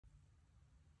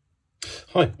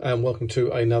Hi and welcome to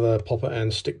another popper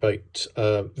and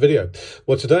stickbait video.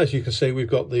 Well, today, as you can see, we've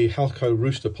got the Halco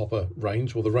Roosta Popper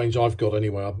range, or the range I've got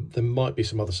anyway. There might be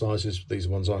some other sizes, these are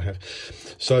ones I have.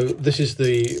 So this is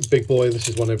the big boy, this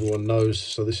is one everyone knows.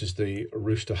 So this is the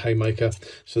Rooster Haymaker.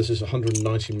 So this is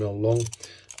 190mm long.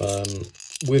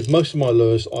 With most of my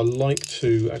lures, I like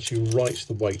to actually write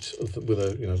the weight of with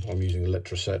a, I'm using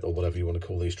Electroset or whatever you want to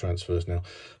call these transfers now.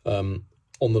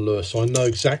 On the lure, so I know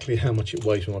exactly how much it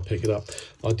weighs when I pick it up.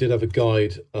 I did have a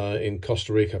guide in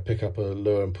Costa Rica pick up a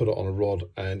lure and put it on a rod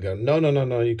and go, no,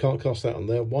 you can't cast that on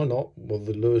there. Why not? Well,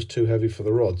 the lure's too heavy for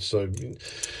the rod, so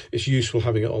it's useful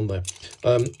having it on there.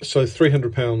 So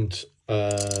 300-pound,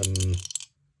 I've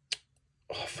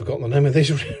forgotten the name of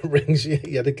these rings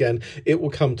yet again. It will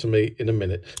come to me in a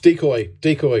minute. Decoy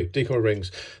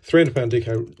rings. 300-pound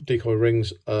decoy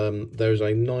rings. There's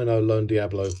a 9.0 Lone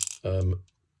Diablo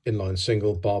inline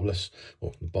single, barbless.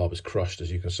 Well, the barb is crushed,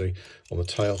 as you can see on the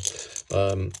tail.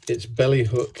 Its belly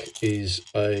hook is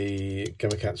a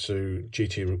Gamakatsu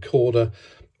GT recorder.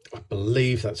 I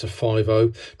believe that's a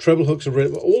 5.0. Treble hooks are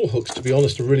really, all hooks, to be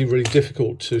honest, are really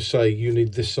difficult to say you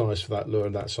need this size for that lure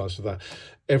and that size for that.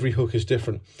 Every hook is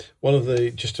different. One of the,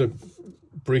 just to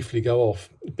briefly go off,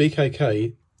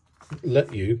 BKK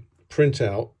let you print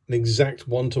out an exact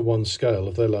one-to-one scale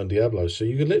of their Lone Diablo, so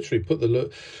you can literally put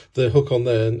the hook on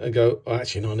there and go, oh,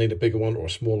 actually no, I need a bigger one or a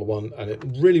smaller one, and it's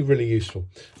really useful.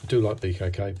 I do like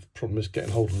BKK. The problem is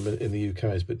getting hold of them in the UK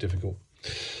is a bit difficult.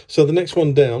 So the next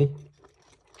one down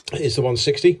is the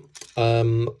 160.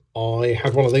 I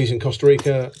had one of these in Costa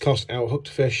Rica, cast out, hooked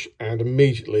a fish, and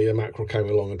immediately a mackerel came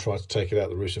along and tried to take it out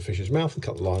of the rooster fish's mouth and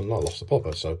cut the line, and I lost the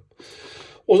popper, so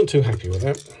wasn't too happy with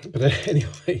that. But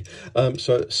anyway,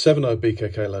 so 7.0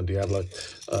 BKK Lone Diablo.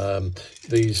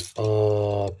 These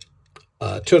are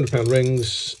 200-pound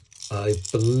rings. I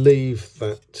believe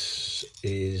that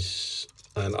is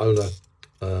an owner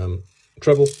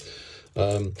treble.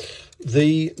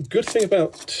 The good thing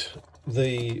about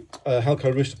the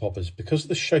Halco Roosta Poppers, because of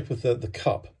the shape of the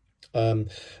cup,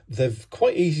 they're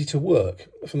quite easy to work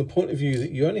from the point of view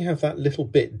that you only have that little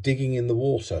bit digging in the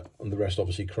water and the rest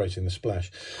obviously creating the splash,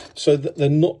 so that they're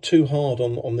not too hard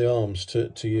on the arms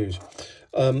to use.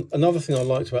 Another thing I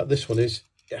liked about this one is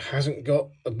it hasn't got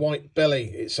a white belly.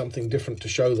 It's something different to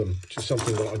show them, which is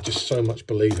something that I just so much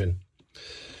believe in.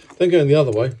 Then going the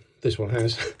other way, this one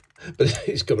has but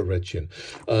it's got a red chin.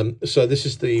 So this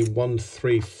is the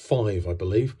 135, I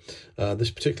believe. This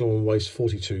particular one weighs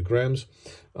 42 grams.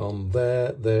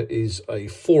 There is a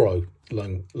 4.0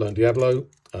 Lone Diablo,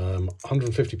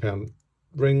 150-pound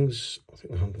rings. I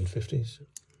think the 150s.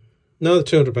 No, the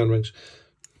 200-pound rings.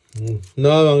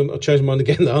 No, I changed mine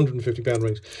again, the 150-pound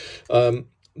rings.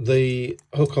 The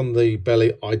hook on the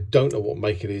belly, I don't know what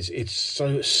make it is. It's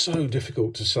so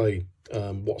difficult to say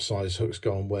what size hooks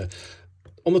go on where.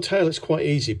 On the tail, it's quite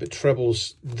easy, but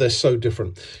trebles, they're so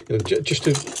different. Just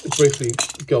to briefly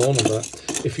go on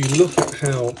that, if you look at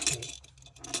how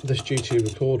this GT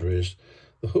recorder is,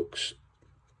 the hooks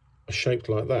are shaped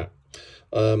like that.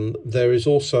 There is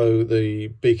also the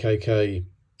BKK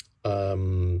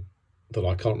that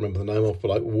I can't remember the name of, but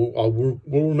I will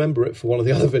remember it for one of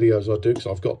the other videos I do, because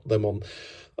I've got them on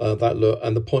that lure,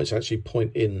 and the points actually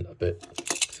point in a bit.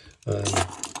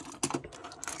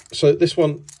 So this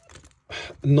one,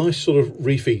 nice sort of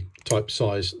reefy type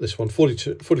size. This one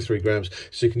 43 grams,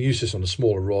 so you can use this on a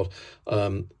smaller rod.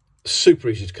 Super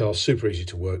easy to cast, super easy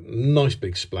to work, nice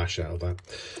big splash out of that.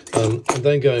 And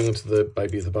then going on to the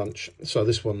baby of the bunch, so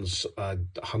this one's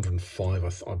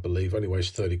 105, I believe, only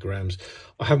weighs 30 grams.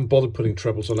 I haven't bothered putting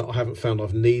trebles on it. I haven't found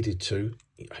I've needed to.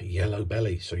 A yellow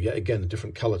belly, so yet again a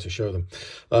different color to show them.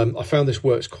 I found this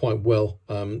works quite well.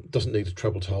 Doesn't need a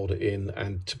treble to hold it in,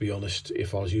 and to be honest,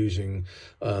 if I was using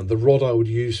the rod I would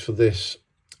use for this,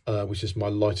 which is my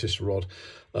lightest rod,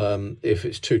 if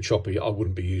it's too choppy, I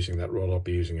wouldn't be using that rod. I'd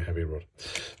be using a heavy rod.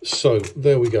 So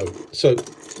there we go. So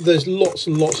there's lots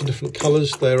and lots of different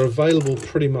colors. They're available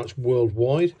pretty much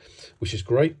worldwide, which is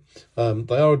great.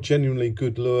 They are a genuinely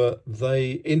good lure.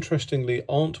 They interestingly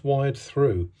aren't wired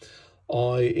through.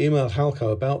 I emailed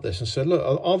Halco about this and said, look,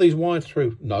 are these wired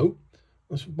through? No.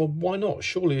 I said, well, why not?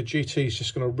 Surely a GT is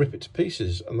just going to rip it to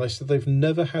pieces. And they said they've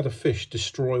never had a fish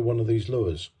destroy one of these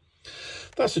lures.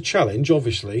 That's a challenge,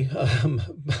 obviously.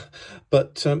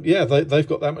 But yeah, they've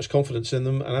got that much confidence in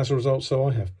them. And as a result, so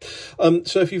I have.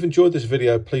 So if you've enjoyed this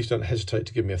video, please don't hesitate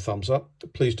to give me a thumbs up.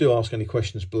 Please do ask any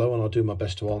questions below and I'll do my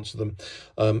best to answer them.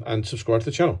 And subscribe to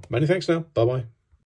the channel. Many thanks now. Bye-bye.